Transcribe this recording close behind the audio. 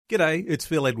G'day, it's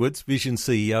Phil Edwards, Vision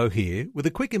CEO here, with a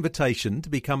quick invitation to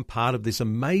become part of this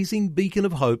amazing beacon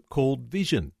of hope called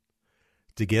Vision.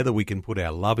 Together we can put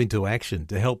our love into action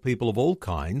to help people of all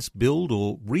kinds build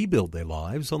or rebuild their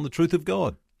lives on the truth of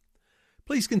God.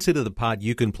 Please consider the part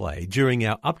you can play during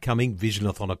our upcoming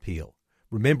Visionathon appeal,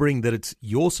 remembering that it's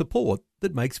your support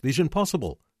that makes Vision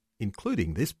possible,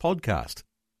 including this podcast.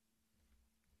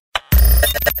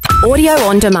 Audio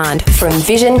on demand from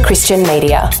Vision Christian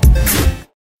Media.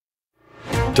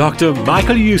 Dr.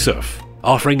 Michael Youssef,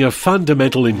 offering a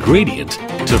fundamental ingredient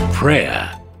to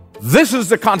prayer. This is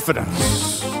the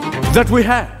confidence that we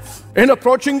have in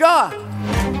approaching God.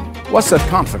 What's that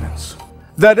confidence?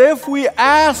 That if we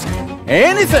ask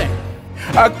anything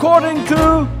according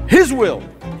to His will,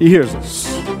 He hears us.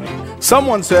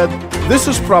 Someone said, this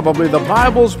is probably the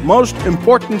Bible's most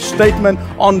important statement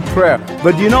on prayer.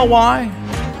 But you know why?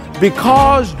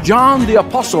 Because John the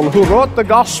Apostle, who wrote the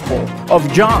Gospel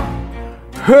of John,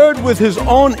 heard with his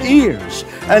own ears,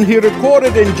 and he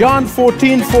recorded in John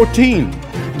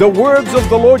 14:14 the words of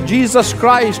the Lord Jesus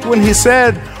Christ when He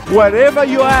said, whatever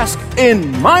you ask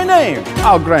in my name,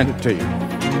 I'll grant it to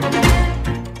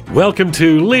you. Welcome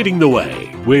to Leading the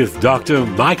Way with Dr.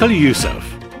 Michael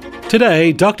Youssef.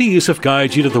 Today, Dr. Youssef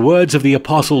guides you to the words of the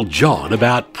Apostle John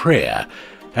about prayer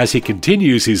as he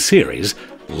continues his series,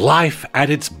 Life at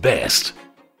its Best.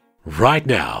 Right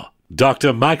now,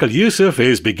 Dr. Michael Youssef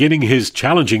is beginning his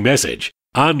challenging message,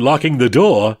 Unlocking the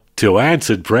Door to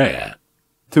Answered Prayer.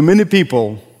 To many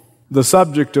people, the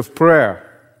subject of prayer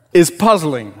is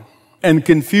puzzling and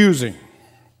confusing.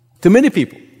 To many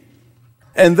people.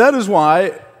 And that is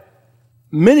why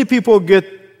many people get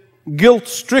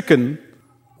guilt-stricken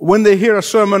when they hear a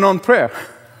sermon on prayer.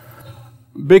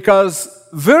 Because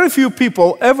very few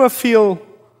people ever feel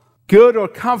good or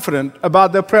confident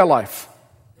about their prayer life.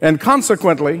 And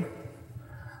consequently,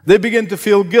 they begin to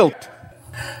feel guilt.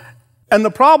 And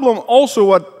the problem also,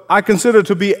 what I consider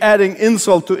to be adding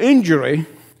insult to injury,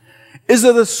 is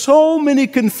that there's so many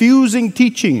confusing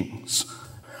teachings.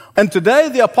 And today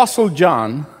the Apostle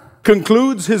John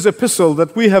concludes his epistle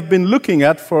that we have been looking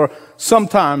at for some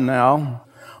time now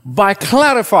by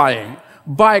clarifying,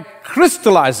 by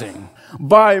crystallizing,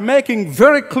 by making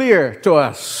very clear to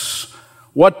us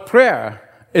what prayer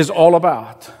is all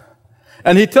about.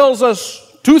 And he tells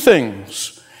us two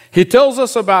things. He tells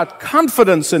us about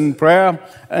confidence in prayer,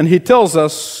 and he tells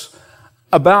us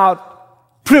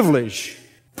about privilege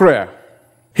prayer.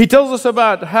 He tells us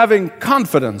about having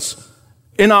confidence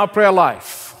in our prayer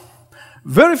life.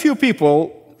 Very few people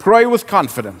pray with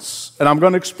confidence, and I'm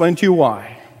going to explain to you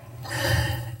why.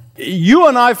 You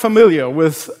and I are familiar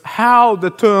with how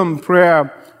the term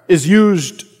prayer is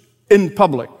used in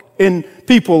public, in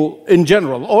people in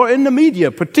general, or in the media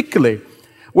particularly.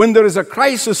 When there is a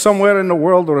crisis somewhere in the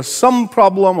world or some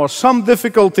problem or some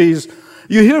difficulties,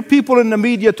 you hear people in the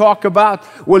media talk about,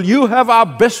 well, you have our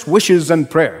best wishes and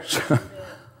prayers.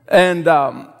 And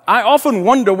I often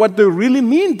wonder what they really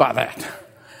mean by that.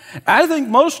 I think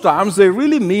most times they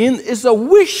really mean is a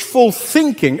wishful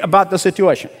thinking about the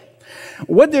situation.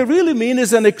 What they really mean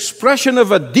is an expression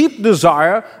of a deep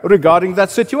desire regarding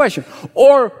that situation,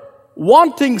 or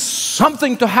wanting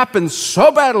something to happen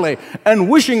so badly and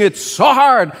wishing it so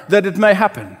hard that it may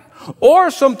happen.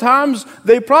 Or sometimes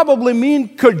they probably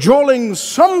mean cajoling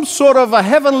some sort of a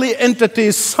heavenly entity,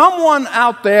 someone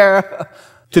out there,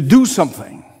 to do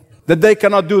something that they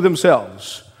cannot do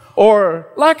themselves. Or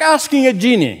like asking a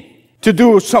genie to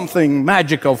do something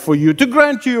magical for you, to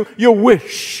grant you your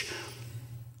wish.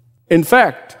 In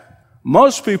fact,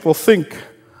 most people think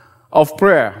of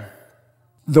prayer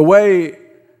the way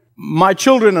my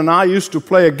children and I used to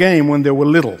play a game when they were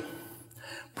little.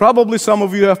 Probably some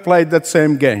of you have played that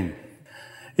same game.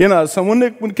 You know, so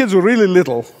when kids were really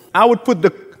little, I would put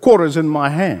the quarters in my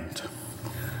hand.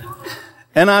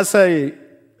 And I say,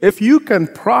 if you can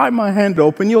pry my hand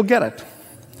open, you'll get it.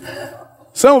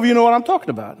 Some of you know what I'm talking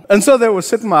about. And so they would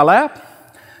sit in my lap,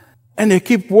 and they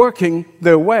keep working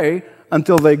their way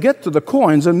until they get to the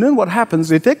coins. And then what happens,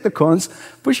 they take the coins,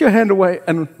 push your hand away,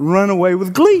 and run away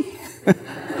with glee.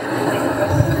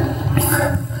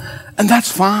 And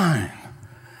that's fine,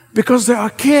 because they are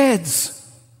kids,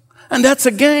 and that's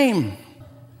a game.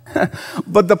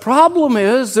 But the problem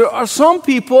is, there are some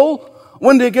people,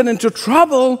 when they get into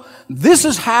trouble, this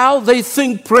is how they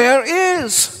think prayer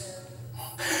is.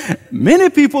 Many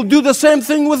people do the same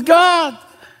thing with God.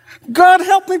 God,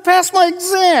 help me pass my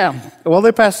exam. Well,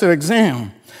 they pass their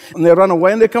exam, and they run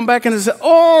away, and they come back and they say,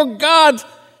 oh, God,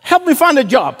 help me find a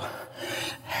job.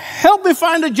 Help me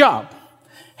find a job.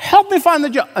 Help me find a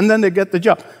job. And then they get the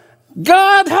job.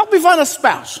 God, help me find a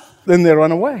spouse. Then they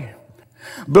run away.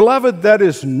 Beloved, that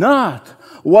is not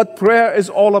what prayer is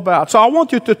all about. So I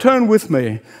want you to turn with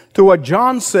me to what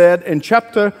John said in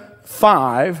chapter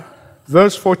 5,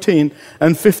 verse 14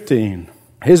 and 15.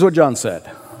 Here's what John said.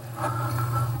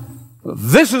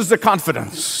 This is the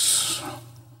confidence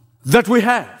that we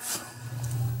have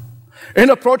in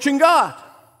approaching God.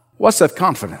 What's that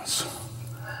confidence?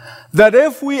 That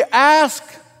if we ask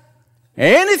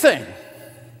anything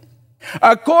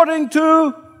according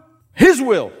to His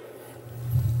will,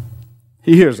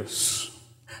 He hears us.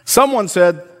 Someone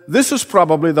said, this is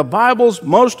probably the Bible's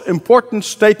most important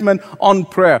statement on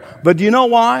prayer. But do you know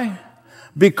why?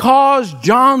 Because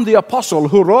John the Apostle,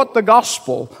 who wrote the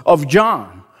Gospel of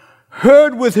John,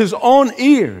 heard with his own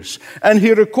ears, and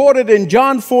he recorded in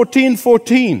John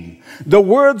 14:14 the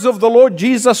words of the Lord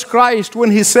Jesus Christ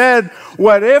when He said,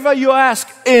 whatever you ask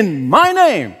in my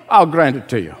name, I'll grant it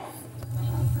to you.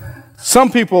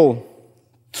 Some people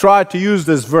try to use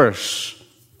this verse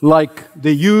like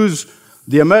they use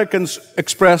the American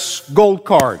Express gold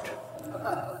card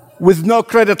with no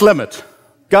credit limit.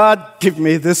 God, give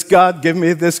me this, God, give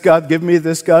me this, God, give me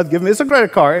this, God, give me. It's a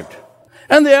credit card.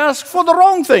 And they ask for the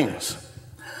wrong things.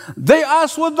 They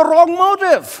ask with the wrong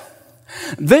motive.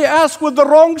 They ask with the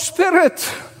wrong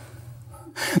spirit.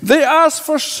 They ask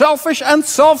for selfish and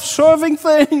self-serving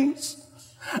things.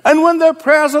 And when their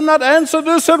prayers are not answered,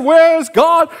 they said, where is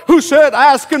God who said,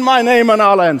 ask in my name and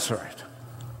I'll answer it?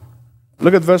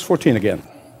 Look at verse 14 again.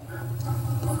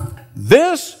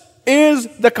 This is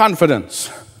the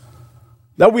confidence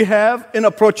that we have in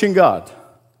approaching God.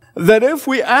 That if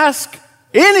we ask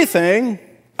anything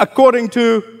according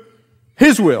to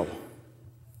His will,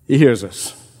 He hears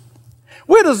us.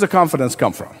 Where does the confidence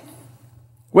come from?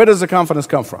 Where does the confidence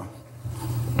come from?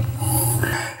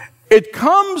 It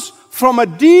comes from a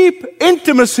deep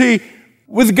intimacy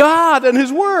with God and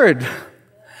His Word.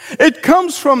 It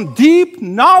comes from deep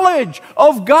knowledge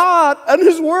of God and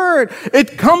His Word.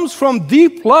 It comes from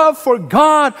deep love for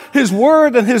God, His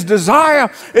Word, and His desire.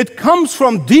 It comes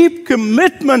from deep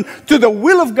commitment to the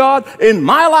will of God in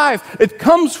my life. It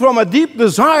comes from a deep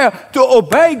desire to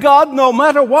obey God no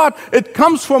matter what. It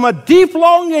comes from a deep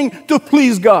longing to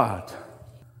please God.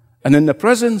 And in the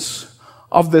presence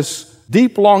of this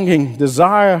deep longing,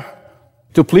 desire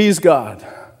to please God,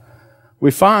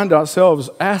 we find ourselves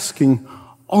asking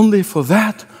only for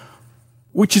that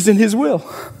which is in His will.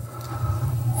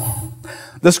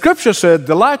 The scripture said,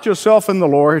 delight yourself in the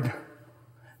Lord,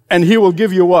 and He will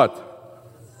give you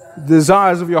what?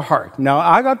 Desires of your heart. Now,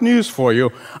 I got news for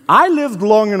you. I lived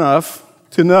long enough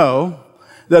to know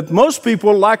that most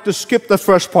people like to skip the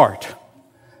first part.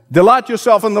 Delight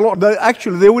yourself in the Lord.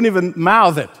 Actually, they wouldn't even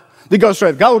mouth it. They go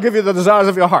straight. God will give you the desires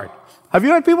of your heart. Have you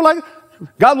heard people like that?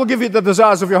 God will give you the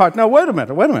desires of your heart. Now, wait a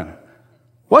minute.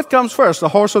 What comes first, the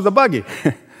horse or the buggy?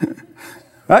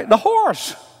 Right? The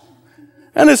horse.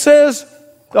 And it says,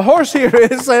 the horse here,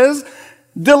 it says,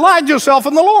 delight yourself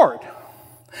in the Lord.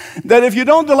 That if you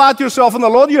don't delight yourself in the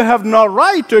Lord, you have no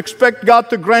right to expect God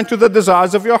to grant you the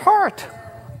desires of your heart.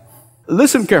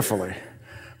 Listen carefully.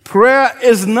 Prayer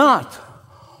is not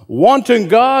wanting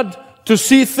God to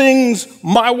see things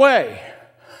my way.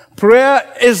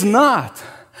 Prayer is not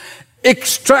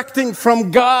extracting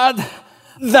from God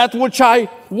that which I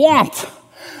want.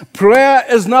 Prayer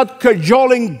is not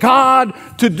cajoling God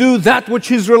to do that which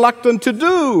He's reluctant to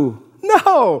do.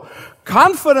 No.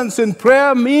 Confidence in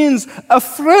prayer means a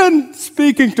friend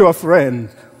speaking to a friend.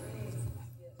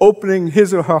 Opening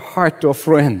his or her heart to a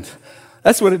friend.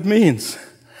 That's what it means.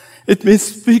 It means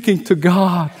speaking to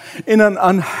God in an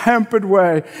unhampered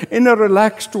way, in a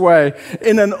relaxed way,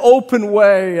 in an open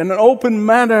way, in an open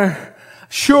manner.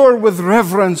 Sure with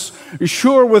reverence,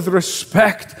 sure with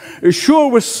respect,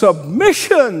 sure with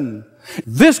submission.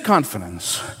 This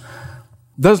confidence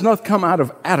does not come out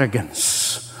of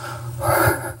arrogance,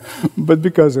 but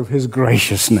because of His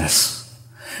graciousness.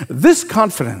 This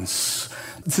confidence,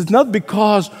 this is not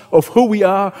because of who we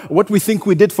are, what we think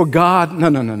we did for God.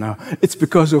 No. It's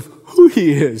because of who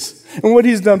He is and what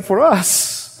He's done for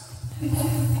us.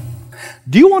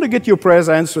 Do you want to get your prayers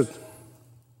answered?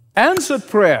 Answered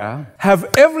prayer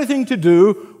have everything to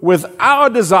do with our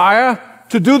desire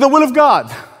to do the will of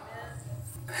God.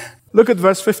 Look at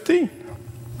verse 15.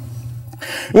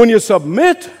 When you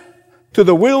submit to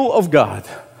the will of God,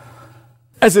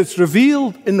 as it's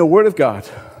revealed in the Word of God,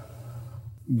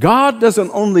 God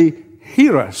doesn't only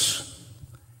hear us,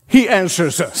 He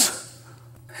answers us.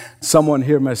 Someone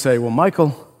here may say, well,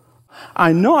 Michael,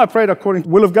 I know I prayed according to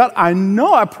the will of God. I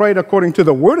know I prayed according to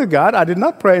the Word of God. I did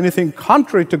not pray anything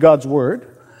contrary to God's Word.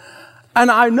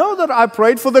 And I know that I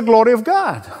prayed for the glory of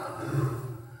God.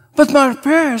 But my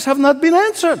prayers have not been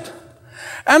answered.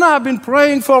 And I've been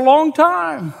praying for a long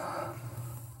time.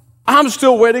 I'm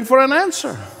still waiting for an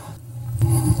answer.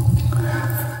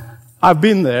 I've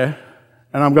been there,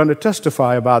 and I'm going to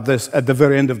testify about this at the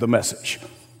very end of the message.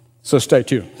 So stay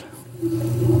tuned.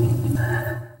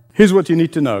 Here's what you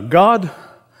need to know. God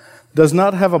does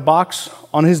not have a box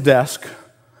on his desk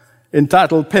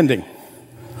entitled pending.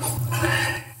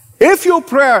 If your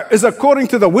prayer is according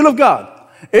to the will of God,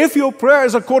 if your prayer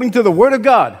is according to the word of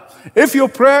God, if your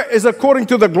prayer is according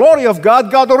to the glory of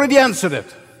God, God already answered it.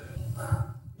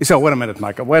 You say, wait a minute,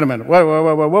 Michael, wait a minute,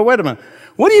 wait a minute.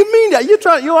 What do you mean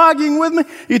that? You're arguing with me?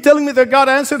 You're telling me that God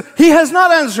answered? He has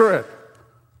not answered it.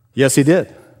 Yes, he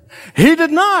did. He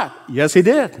did not. Yes, he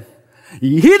did.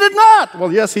 He did not.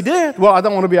 Well, yes, he did. Well, I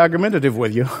don't want to be argumentative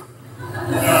with you.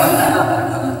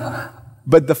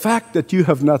 But the fact that you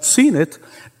have not seen it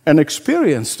and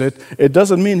experienced it, it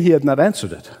doesn't mean he had not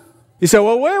answered it. You say,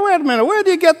 well, wait a minute, where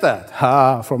do you get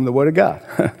that? From the Word of God.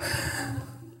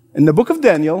 In the book of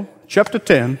Daniel, chapter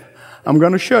 10, I'm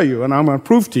going to show you and I'm going to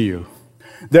prove to you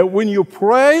that when you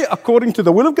pray according to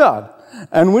the will of God,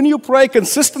 and when you pray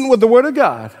consistent with the Word of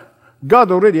God,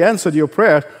 God already answered your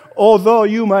prayer, although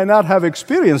you might not have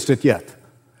experienced it yet.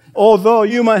 Although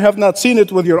you might have not seen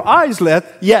it with your eyes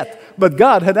yet, but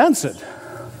God had answered.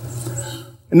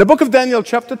 In the book of Daniel,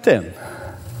 chapter 10,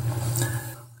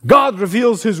 God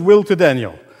reveals his will to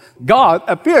Daniel. God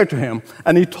appeared to him,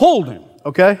 and he told him,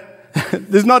 okay?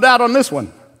 There's no doubt on this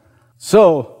one.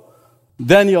 So,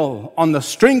 Daniel, on the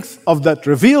strength of that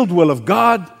revealed will of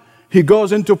God, he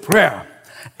goes into prayer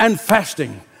and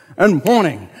fasting and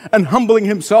mourning and humbling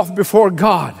himself before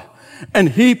God. And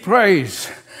he prays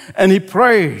and he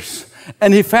prays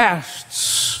and he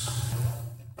fasts.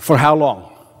 For how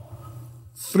long?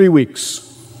 3 weeks.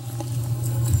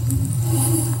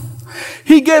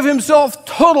 He gave himself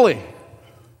totally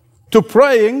to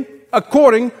praying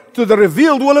according to the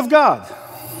revealed will of God.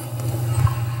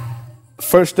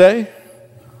 First day,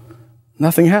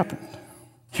 nothing happened.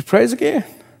 He prays again.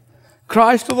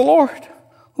 Cries to the Lord.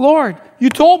 Lord, you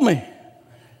told me.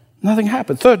 Nothing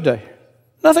happened. Third day,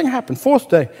 nothing happened. Fourth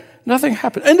day, nothing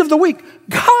happened. End of the week,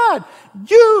 God,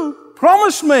 you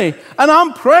promised me, and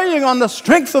I'm praying on the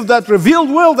strength of that revealed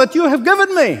will that you have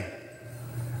given me.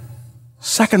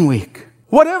 Second week,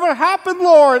 whatever happened,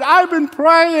 Lord, I've been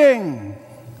praying.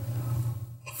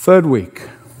 Third week,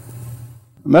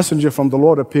 a messenger from the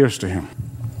Lord appears to him.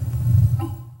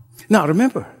 Now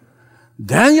remember,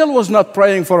 Daniel was not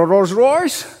praying for a Rolls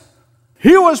Royce.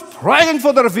 He was praying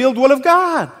for the revealed will of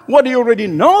God, what he already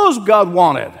knows God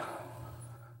wanted.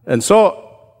 And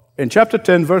so, in chapter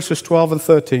 10, verses 12 and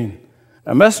 13,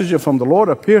 a messenger from the Lord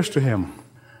appears to him.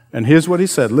 And here's what he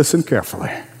said. Listen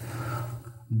carefully.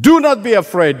 Do not be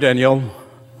afraid, Daniel.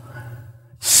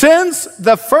 Since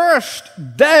the first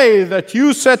day that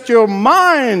you set your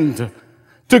mind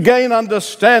to gain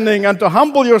understanding and to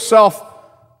humble yourself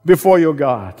before your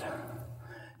God,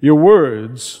 your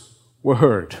words were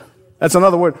heard. That's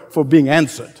another word for being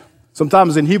answered.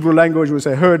 Sometimes in Hebrew language we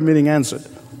say heard meaning answered.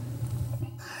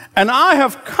 And I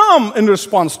have come in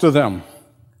response to them.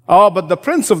 But the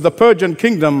prince of the Persian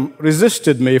kingdom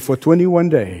resisted me for 21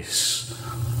 days.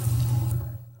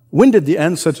 When did the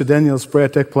answer to Daniel's prayer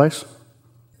take place?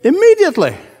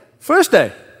 Immediately. First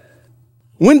day.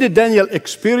 When did Daniel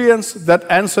experience that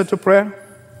answer to prayer?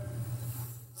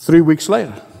 3 weeks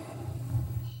later.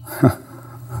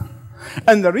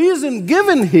 And the reason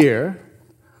given here,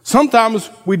 sometimes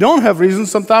we don't have reasons,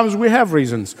 sometimes we have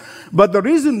reasons. But the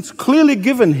reason's clearly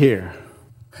given here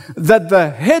that the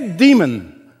head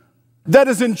demon that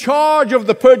is in charge of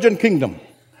the Persian kingdom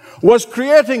was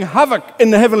creating havoc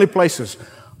in the heavenly places.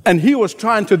 And he was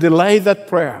trying to delay that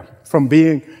prayer from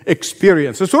being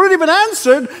experienced. It's already been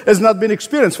answered, has not been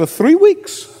experienced for 3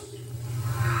 weeks.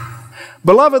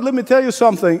 Beloved, let me tell you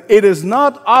something. It is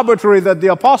not arbitrary that the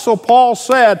Apostle Paul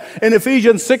said in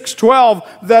Ephesians 6:12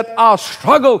 that our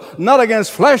struggle not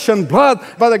against flesh and blood,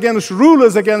 but against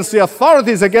rulers, against the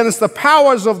authorities, against the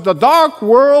powers of the dark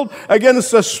world, against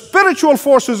the spiritual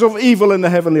forces of evil in the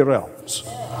heavenly realms.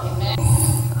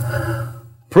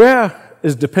 Prayer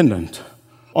is dependent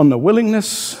on the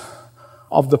willingness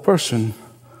of the person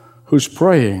who's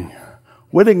praying.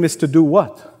 Willingness to do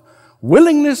what?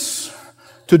 Willingness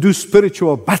to do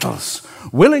spiritual battles.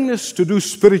 Willingness to do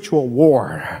spiritual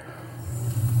war.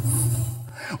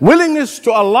 Willingness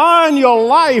to align your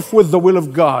life with the will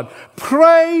of God.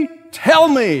 Pray, tell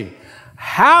me,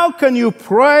 how can you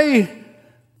pray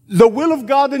the will of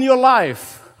God in your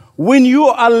life when you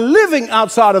are living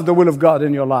outside of the will of God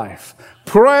in your life?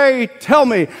 Pray, tell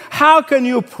me, how can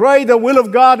you pray the will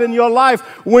of God in your life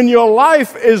when your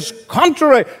life is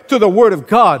contrary to the Word of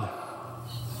God?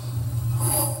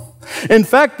 In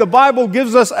fact, the Bible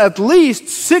gives us at least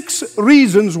 6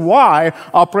 reasons why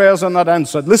our prayers are not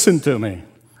answered. Listen to me.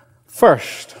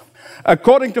 First,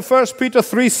 according to 1 Peter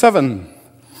 3:7,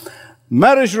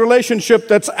 marriage relationship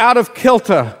that's out of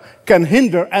kilter can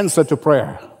hinder answer to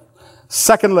prayer.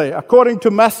 Secondly, according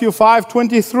to Matthew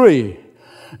 5:23,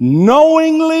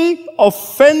 knowingly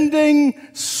offending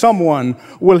someone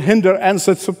will hinder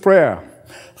answer to prayer.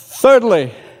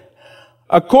 Thirdly,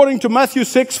 according to Matthew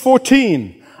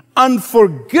 6:14,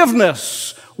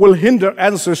 unforgiveness will hinder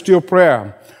answers to your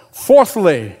prayer.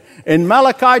 Fourthly, in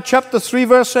Malachi chapter 3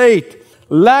 verse 8,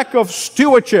 lack of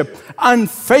stewardship,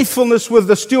 unfaithfulness with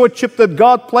the stewardship that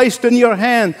God placed in your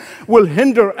hand will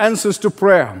hinder answers to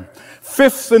prayer.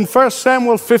 Fifth, in 1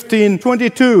 Samuel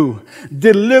 15:22,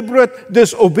 deliberate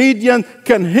disobedience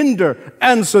can hinder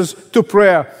answers to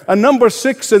prayer. And number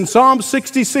 6, in Psalm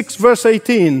 66 verse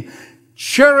 18,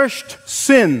 cherished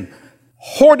sin,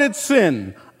 hoarded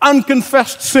sin,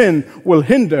 unconfessed sin will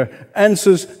hinder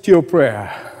answers to your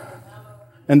prayer.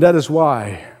 And that is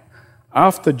why,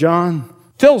 after John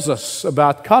tells us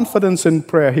about confidence in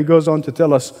prayer, he goes on to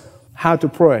tell us how to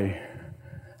pray.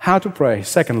 How to pray.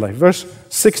 Secondly, verse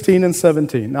 16 and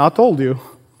 17. Now, I told you,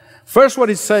 first what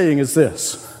he's saying is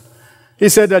this. He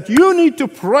said that you need to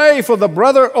pray for the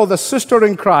brother or the sister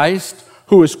in Christ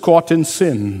who is caught in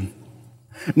sin.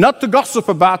 Not to gossip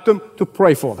about them, to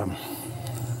pray for them.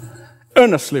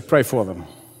 Earnestly pray for them.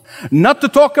 Not to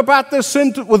talk about their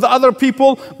sin with other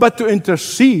people, but to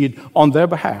intercede on their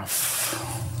behalf.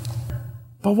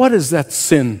 But what is that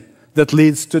sin that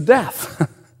leads to death?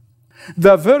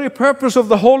 The very purpose of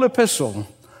the whole epistle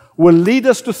will lead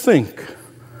us to think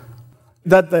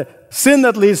that the sin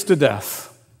that leads to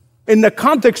death, in the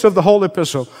context of the whole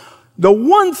epistle, the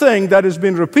one thing that has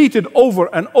been repeated over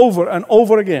and over and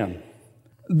over again,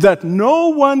 that no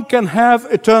one can have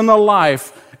eternal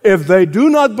life if they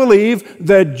do not believe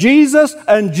that Jesus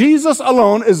and Jesus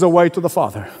alone is the way to the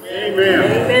Father. Amen.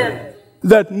 Amen.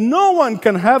 That no one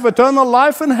can have eternal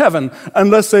life in heaven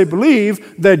unless they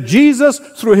believe that Jesus,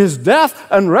 through his death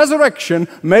and resurrection,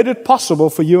 made it possible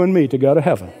for you and me to go to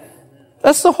heaven.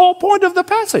 That's the whole point of the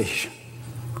passage.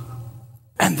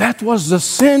 And that was the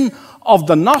sin of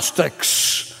the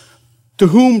Gnostics, to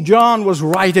whom John was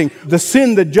writing, the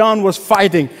sin that John was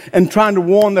fighting and trying to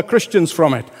warn the Christians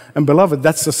from it. And beloved,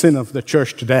 that's the sin of the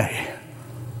church today.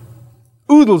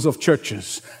 Oodles of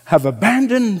churches have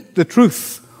abandoned the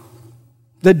truth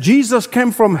that Jesus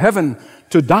came from heaven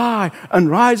to die and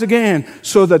rise again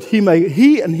so that he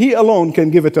and he alone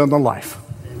can give eternal life.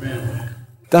 Amen.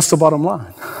 That's the bottom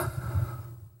line.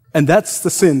 And that's the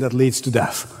sin that leads to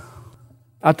death.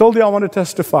 I told you I want to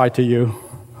testify to you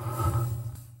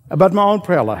about my own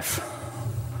prayer life,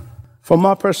 from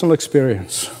my personal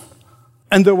experience.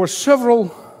 And there were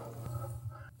several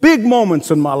big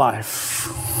moments in my life,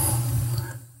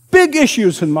 big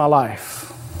issues in my life.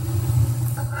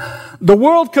 The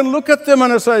world can look at them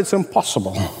and say it's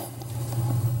impossible.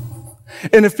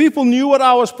 And if people knew what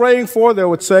I was praying for, they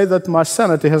would say that my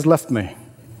sanity has left me.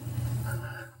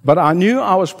 But I knew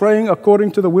I was praying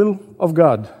according to the will of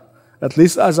God, at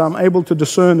least as I'm able to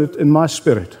discern it in my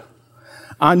spirit.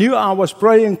 I knew I was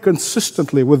praying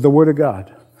consistently with the Word of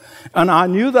God. And I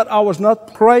knew that I was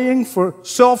not praying for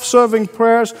self-serving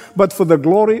prayers, but for the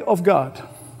glory of God.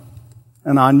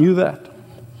 And I knew that.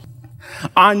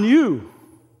 I knew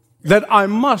that I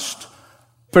must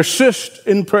persist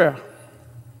in prayer.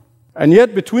 And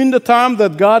yet, between the time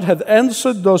that God had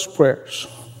answered those prayers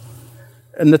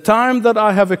and the time that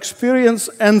I have experienced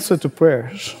answer to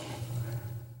prayers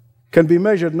can be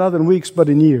measured not in weeks but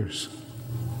in years.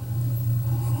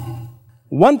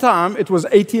 One time it was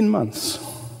 18 months.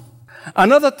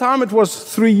 Another time it was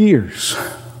 3 years.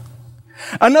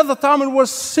 Another time it was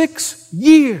 6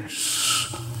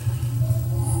 years.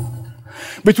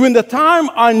 Between the time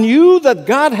I knew that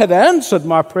God had answered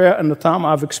my prayer and the time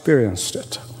I've experienced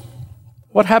it.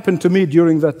 What happened to me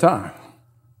during that time?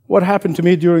 What happened to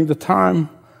me during the time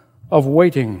of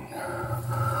waiting?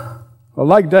 Well,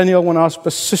 like Daniel, when I was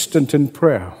persistent in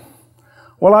prayer,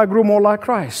 well, I grew more like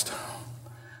Christ.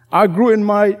 I grew in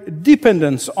my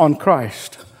dependence on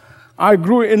Christ. I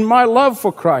grew in my love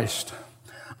for Christ.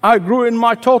 I grew in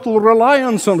my total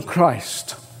reliance on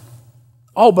Christ.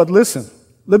 Oh, but listen.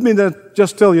 Let me not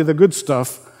just tell you the good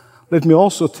stuff. Let me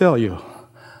also tell you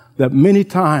that many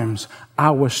times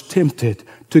I was tempted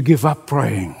to give up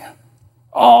praying.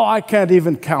 Oh, I can't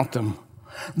even count them.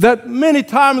 That many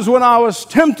times when I was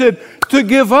tempted to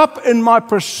give up in my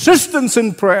persistence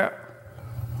in prayer.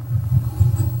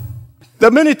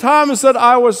 That many times that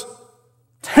I was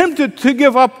tempted to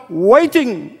give up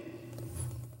waiting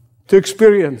to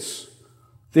experience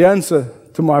the answer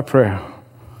to my prayer.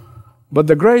 But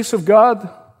the grace of God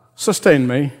sustained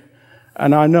me,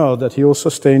 and I know that He will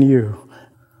sustain you.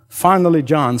 Finally,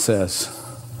 John says,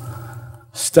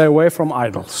 stay away from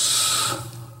idols.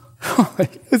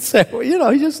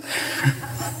 He just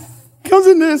comes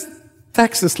in this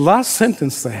text, this last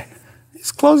sentence there.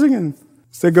 He's closing and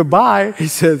say goodbye. He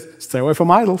says, stay away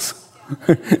from idols.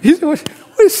 He said, what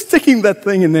is sticking that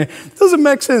thing in there? Does it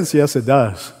make sense? Yes, it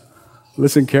does.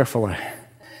 Listen carefully.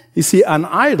 You see, an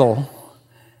idol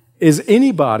is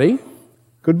anybody,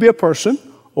 could be a person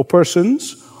or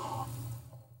persons,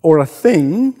 or a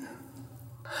thing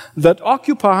that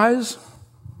occupies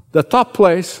the top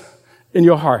place in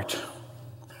your heart.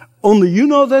 Only you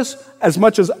know this as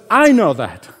much as I know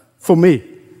that for me.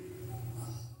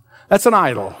 That's an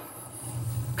idol.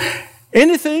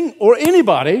 Anything or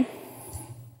anybody,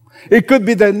 it could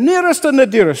be the nearest and the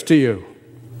dearest to you,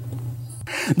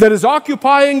 that is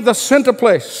occupying the center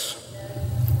place.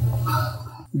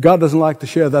 God doesn't like to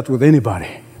share that with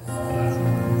anybody.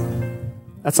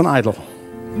 That's an idol.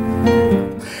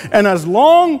 And as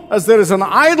long as there is an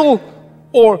idol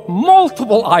or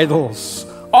multiple idols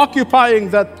occupying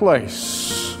that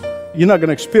place, you're not going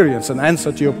to experience an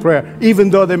answer to your prayer, even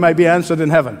though they may be answered in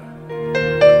heaven.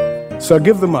 So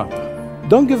give them up.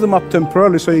 Don't give them up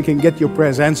temporarily so you can get your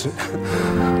prayers answered.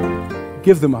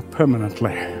 Give them up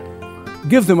permanently.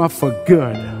 Give them up for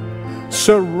good.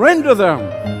 Surrender them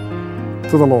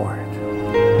to the Lord.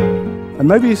 And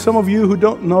maybe some of you who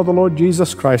don't know the Lord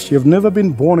Jesus Christ, you've never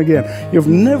been born again. You've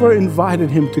never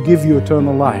invited Him to give you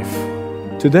eternal life.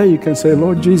 Today you can say,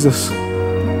 Lord Jesus,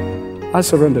 I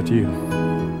surrender to you.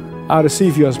 I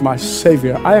receive you as my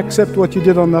Savior. I accept what you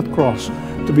did on that cross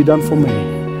to be done for me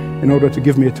in order to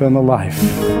give me eternal life.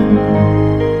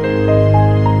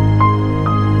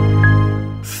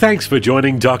 Thanks for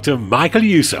joining Dr. Michael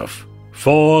Youssef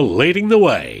for Leading the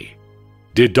Way.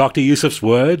 Did Dr. Youssef's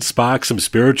words spark some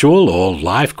spiritual or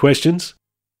life questions?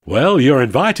 Well, you're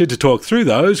invited to talk through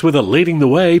those with a Leading the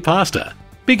Way pastor.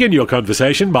 Begin your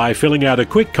conversation by filling out a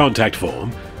quick contact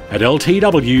form at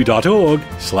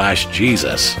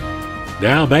ltw.org/Jesus.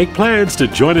 Now make plans to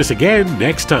join us again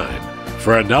next time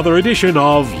for another edition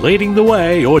of Leading the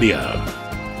Way Audio.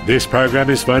 This program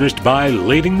is furnished by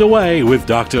Leading the Way with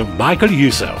Dr. Michael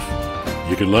Youssef.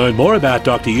 You can learn more about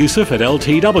Dr. Youssef at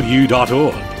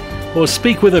ltw.org or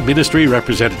speak with a ministry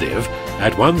representative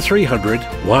at 1300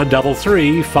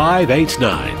 133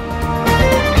 589.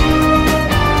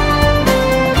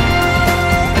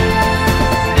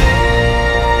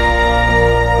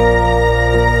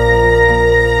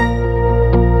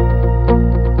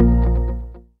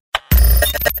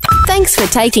 Thanks for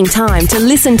taking time to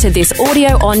listen to this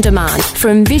audio on demand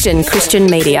from Vision Christian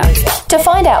Media. To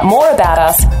find out more about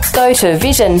us, go to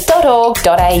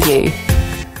vision.org.au.